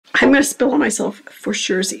I'm going to spill on myself for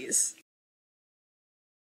surezies.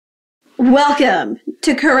 Welcome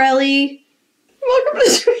to Carelly. Welcome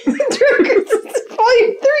to Drunken,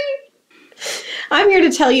 Volume 3. I'm here to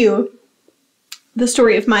tell you the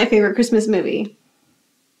story of my favorite Christmas movie,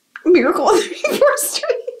 Miracle on 34th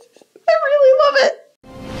Street. I really love it.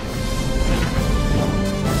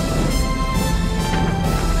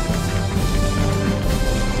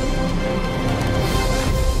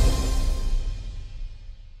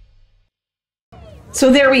 So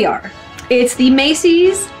there we are. It's the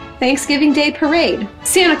Macy's Thanksgiving Day Parade.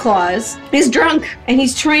 Santa Claus is drunk and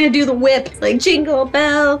he's trying to do the whip, like jingle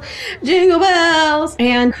bell, jingle bells.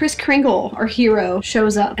 And Kris Kringle, our hero,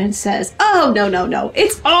 shows up and says, oh, no,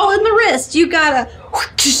 it's all in the wrist. You gotta,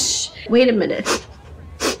 wait a minute.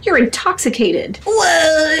 You're intoxicated.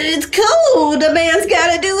 Well, it's cold. A man's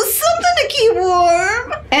gotta do something to keep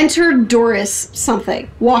warm. Enter Doris something.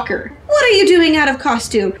 Walker. What are you doing out of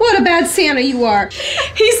costume? What a bad Santa you are.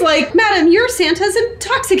 He's like, madam, your Santa's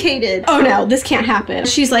intoxicated. Oh no, this can't happen.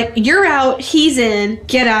 She's like, you're out, he's in,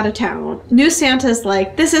 get out of town. New Santa's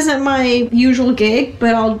like, this isn't my usual gig,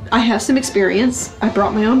 but I have some experience. I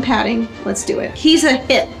brought my own padding. Let's do it. He's a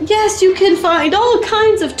hit. Yes, you can find all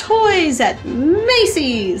kinds of toys at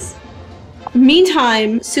Macy's.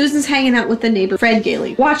 Meantime, Susan's hanging out with the neighbor Fred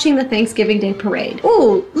Gailey, watching the Thanksgiving Day Parade.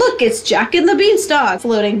 Oh, look, it's Jack and the Beanstalk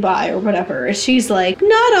floating by or whatever. She's like,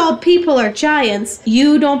 not all people are giants.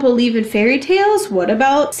 You don't believe in fairy tales? What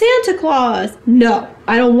about Santa Claus? No,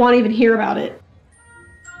 I don't want to even hear about it.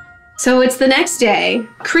 So it's the next day.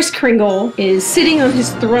 Kris Kringle is sitting on his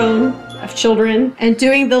throne of children and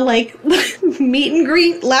doing the meet and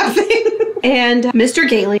greet laughing. And Mr.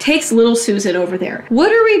 Gailey takes little Susan over there.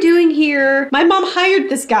 What are we doing here? My mom hired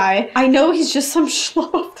this guy. I know he's just some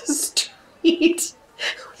schlo off the street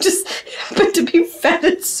who just happened to be fat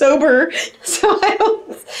and sober. So I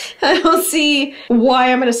don't see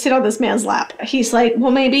why I'm gonna sit on this man's lap. He's like, well,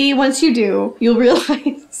 maybe once you do, you'll realize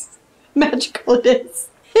how magical it is.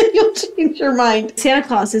 You'll change your mind. Santa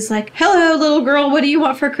Claus is like, hello, little girl, what do you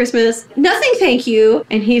want for Christmas? Nothing, thank you.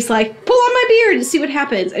 And he's like, pull on my beard and see what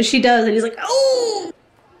happens. And she does, and he's like, oh,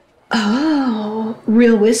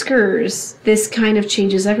 real whiskers. This kind of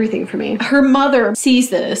changes everything for me. Her mother sees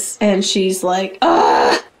this, and she's like,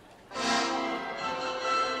 ugh.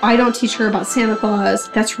 I don't teach her about Santa Claus.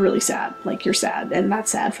 That's really sad. Like, you're sad, and that's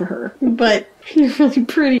sad for her. But you're really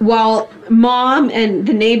pretty. While Mom and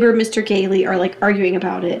the neighbor, Mr. Gailey, are like arguing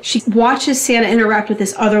about it, she watches Santa interact with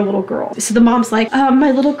this other little girl. So the mom's like, my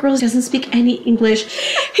little girl doesn't speak any English.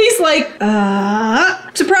 He's like,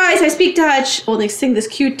 surprise, I speak Dutch. Well, they sing this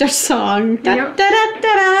cute Dutch song.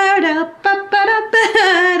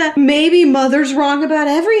 Maybe Mother's wrong about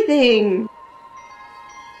everything.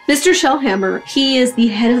 Mr. Shellhammer, he is the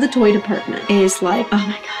head of the toy department, is like, oh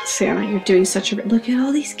my god, Santa, you're doing such a look at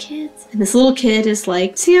all these kids. And this little kid is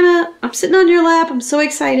like, Santa, I'm sitting on your lap, I'm so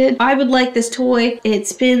excited. I would like this toy. It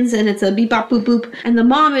spins and it's a beep bop boop boop. And the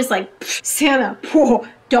mom is like, Santa, whoa,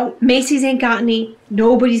 don't. Macy's ain't got any.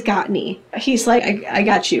 Nobody's got any. He's like, I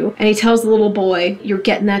got you. And he tells the little boy, you're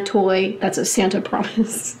getting that toy. That's a Santa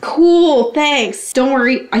promise. Cool, thanks. Don't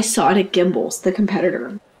worry, I saw it at Gimbel's, the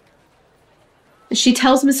competitor. She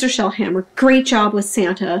tells Mr. Shellhammer, great job with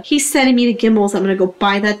Santa. He's sending me to Gimbel's. I'm going to go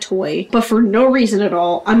buy that toy. But for no reason at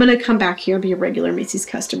all, I'm going to come back here and be a regular Macy's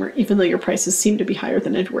customer, even though your prices seem to be higher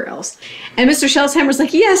than everywhere else. And Mr. Shellhammer's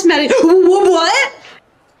like, yes, Maddie. What?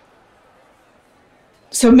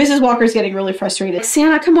 So Mrs. Walker's getting really frustrated.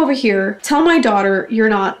 Santa, come over here. Tell my daughter you're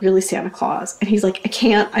not really Santa Claus. And he's like, I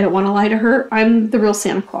can't. I don't want to lie to her. I'm the real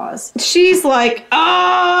Santa Claus. She's like,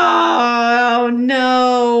 oh,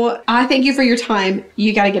 no. I thank you for your time.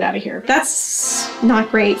 You got to get out of here. That's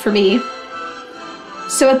not great for me.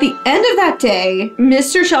 So at the end of that day,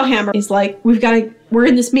 Mr. Shellhammer is like, we're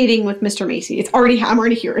in this meeting with Mr. Macy. I'm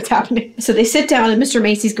already here. It's happening. So they sit down and Mr.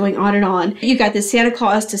 Macy's going on and on. You got this Santa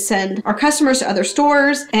Claus to send our customers to other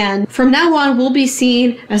stores. And from now on, we'll be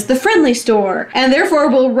seen as the friendly store. And therefore,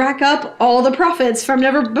 we'll rack up all the profits from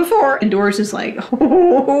never before. And Doris is like,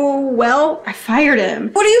 oh, well, I fired him.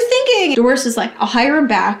 What are you thinking? Doris is like, I'll hire him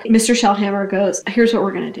back. Mr. Shellhammer goes, here's what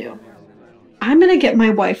we're going to do. I'm going to get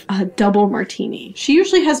my wife a double martini. She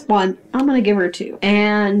usually has one. I'm going to give her two.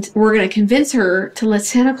 And we're going to convince her to let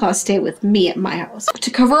Santa Claus stay with me at my house.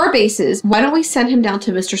 To cover our bases, why don't we send him down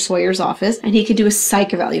to Mr. Sawyer's office and he could do a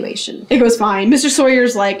psych evaluation. It goes fine. Mr.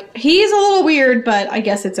 Sawyer's like, he's a little weird, but I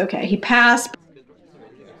guess it's okay. He passed.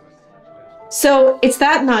 So it's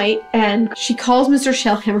that night and she calls Mr.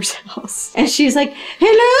 Shellhammer's house and she's like,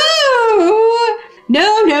 hello?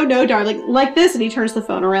 No, darling, like this. And he turns the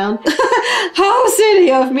phone around. How silly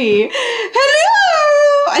of me.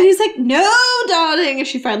 Hello, And he's like, no, darling. And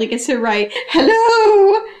she finally gets it right.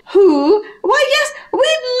 Hello? Who? Why, yes, we'd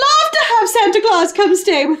love to have Santa Claus come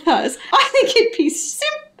stay with us. I think it'd be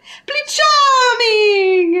simply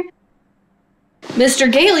charming.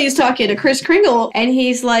 Mr. Gailey's talking to Kris Kringle, and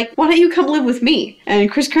he's like, why don't you come live with me?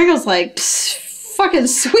 And Kris Kringle's like, fucking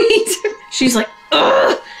sweet. She's like,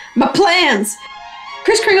 ugh, my plans.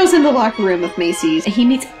 Kris Kringle's in the locker room with Macy's, and he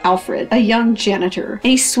meets Alfred, a young janitor. And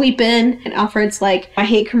he's sweeping, and Alfred's like, I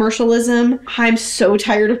hate commercialism. I'm so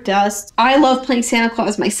tired of dust. I love playing Santa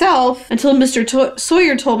Claus myself, until Mr.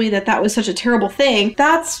 Sawyer told me that that was such a terrible thing.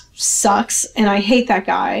 That sucks, and I hate that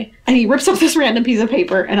guy. And he rips up this random piece of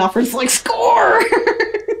paper, and Alfred's like, score!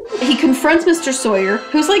 He confronts Mr. Sawyer,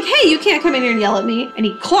 who's like, hey, you can't come in here and yell at me. And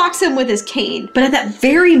he clocks him with his cane. But at that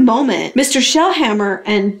very moment, Mr. Shellhammer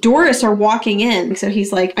and Doris are walking in. So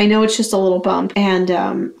he's like, I know it's just a little bump, and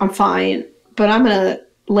I'm fine, but I'm gonna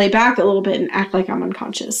lay back a little bit and act like I'm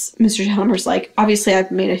unconscious. Mr. Shellhammer's like, obviously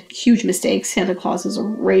I've made a huge mistake. Santa Claus is a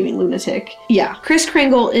raving lunatic. Yeah, Kris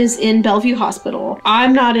Kringle is in Bellevue Hospital.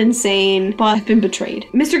 I'm not insane, but I've been betrayed.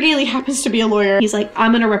 Mr. Gailey happens to be a lawyer. He's like,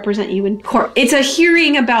 I'm gonna represent you in court. It's a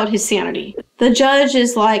hearing about his sanity. The judge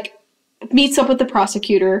is like, meets up with the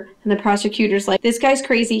prosecutor, and the prosecutor's like, this guy's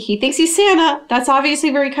crazy. He thinks he's Santa. That's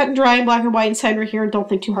obviously very cut and dry and black and white and sign right here and don't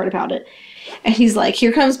think too hard about it. And he's like,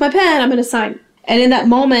 here comes my pen. I'm gonna sign. And in that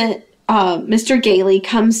moment, Mr. Gailey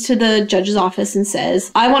comes to the judge's office and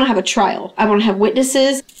says, I want to have a trial. I want to have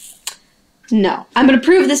witnesses. No, I'm going to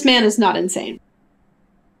prove this man is not insane.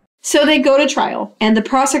 So they go to trial, and the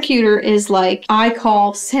prosecutor is like, I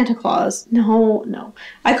call Santa Claus. No.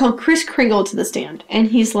 I call Kris Kringle to the stand. And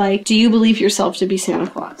he's like, do you believe yourself to be Santa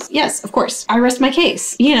Claus? Yes, of course. I rest my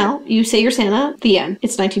case. You know, you say you're Santa, the end.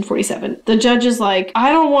 It's 1947. The judge is like,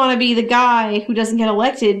 I don't want to be the guy who doesn't get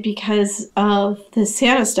elected because of the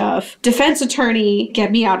Santa stuff. Defense attorney,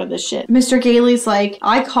 get me out of this shit. Mr. Gailey's like,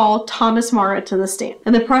 I call Thomas Mara to the stand.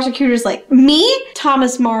 And the prosecutor's like, me?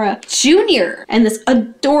 Thomas Mara Jr. And this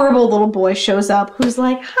adorable little boy shows up who's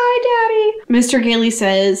like, hi, Daddy. Mr. Gailey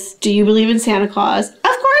says, do you believe in Santa Claus? Of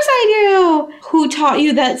course I do. Who taught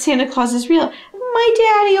you that Santa Claus is real? My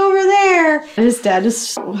daddy over there. And his dad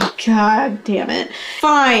is, oh, God damn it.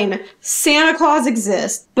 Fine, Santa Claus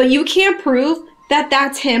exists, but you can't prove that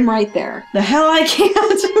that's him right there. The hell I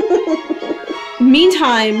can't.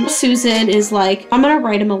 Meantime, Susan is like, I'm gonna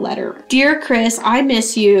write him a letter. Dear Chris, I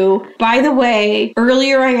miss you. By the way,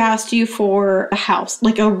 earlier I asked you for a house,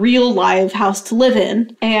 like a real live house to live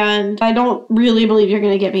in. And I don't really believe you're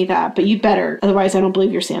gonna get me that, but you better. Otherwise, I don't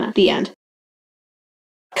believe you're Santa. The end.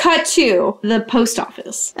 Cut to the post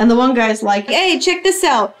office. And the one guy's like, hey, check this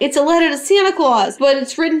out. It's a letter to Santa Claus, but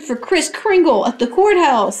it's written for Kris Kringle at the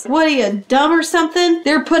courthouse. What are you, dumb or something?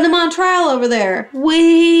 They're putting him on trial over there.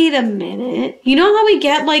 Wait a minute. You know how we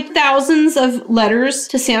get like thousands of letters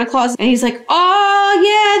to Santa Claus? And he's like, oh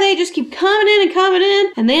yeah, they just keep coming in,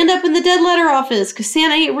 and they end up in the dead letter office because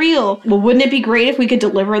Santa ain't real. Well, wouldn't it be great if we could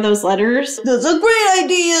deliver those letters? That's a great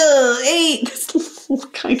idea. Hey, that's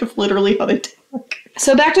kind of literally how they talk.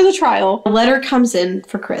 So back to the trial. A letter comes in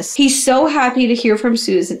for Chris. He's so happy to hear from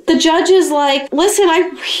Susan. The judge is like, listen, I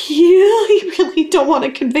really don't want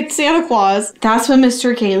to convict Santa Claus. That's when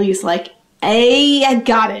Mr. Gailey's like, hey, I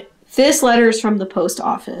got it. This letter is from the post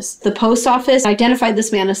office. The post office identified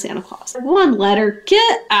this man as Santa Claus. One letter,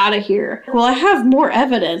 get out of here. Well, I have more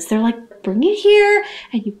evidence. They're like, bring it here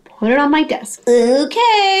and you put it on my desk.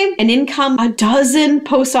 Okay. And in come a dozen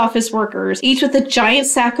post office workers, each with a giant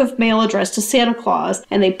sack of mail addressed to Santa Claus,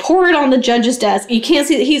 and they pour it on the judge's desk. You can't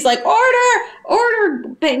see that he's like,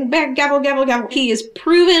 order, bang, bang, gavel, gavel, gavel. He is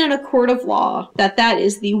proven in a court of law that that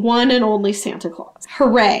is the one and only Santa Claus.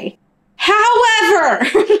 Hooray. However,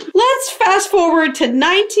 let's fast forward to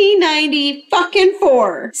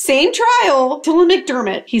 1994. Same trial, Dylan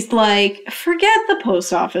McDermott. He's like, forget the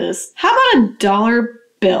post office. How about a dollar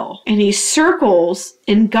bill? And he circles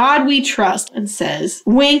 "In God We Trust" and says,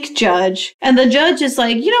 wink, judge. And the judge is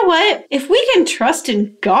like, you know what? If we can trust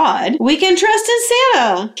in God, we can trust in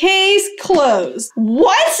Santa. Case closed.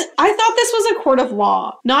 What? I thought this was a court of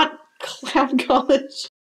law, not clown college.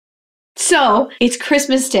 So, it's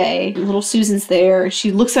Christmas Day. Little Susan's there.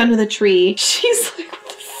 She looks under the tree. She's like, what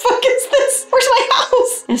the fuck is this? Where's my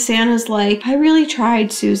house? And Santa's like, I really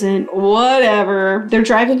tried, Susan. Whatever. They're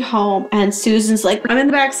driving home, and Susan's like, I'm in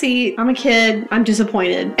the back seat. I'm a kid. I'm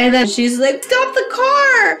disappointed. And then she's like, stop the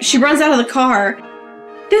car. She runs out of the car.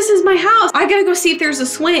 This is my house. I gotta go see if there's a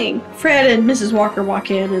swing. Fred and Mrs. Walker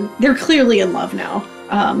walk in, and they're clearly in love now.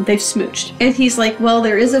 They've smooched. And he's like, well,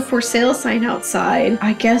 there is a for sale sign outside.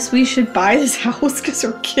 I guess we should buy this house because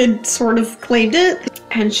her kid sort of claimed it.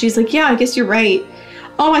 And she's like, yeah, I guess you're right.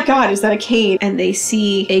 oh my God, is that a cane? And they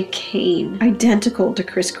see a cane identical to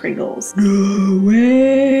Kris Kringle's. No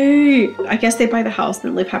way. I guess they buy the house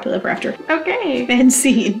and live happily ever after. Okay. End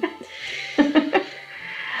scene.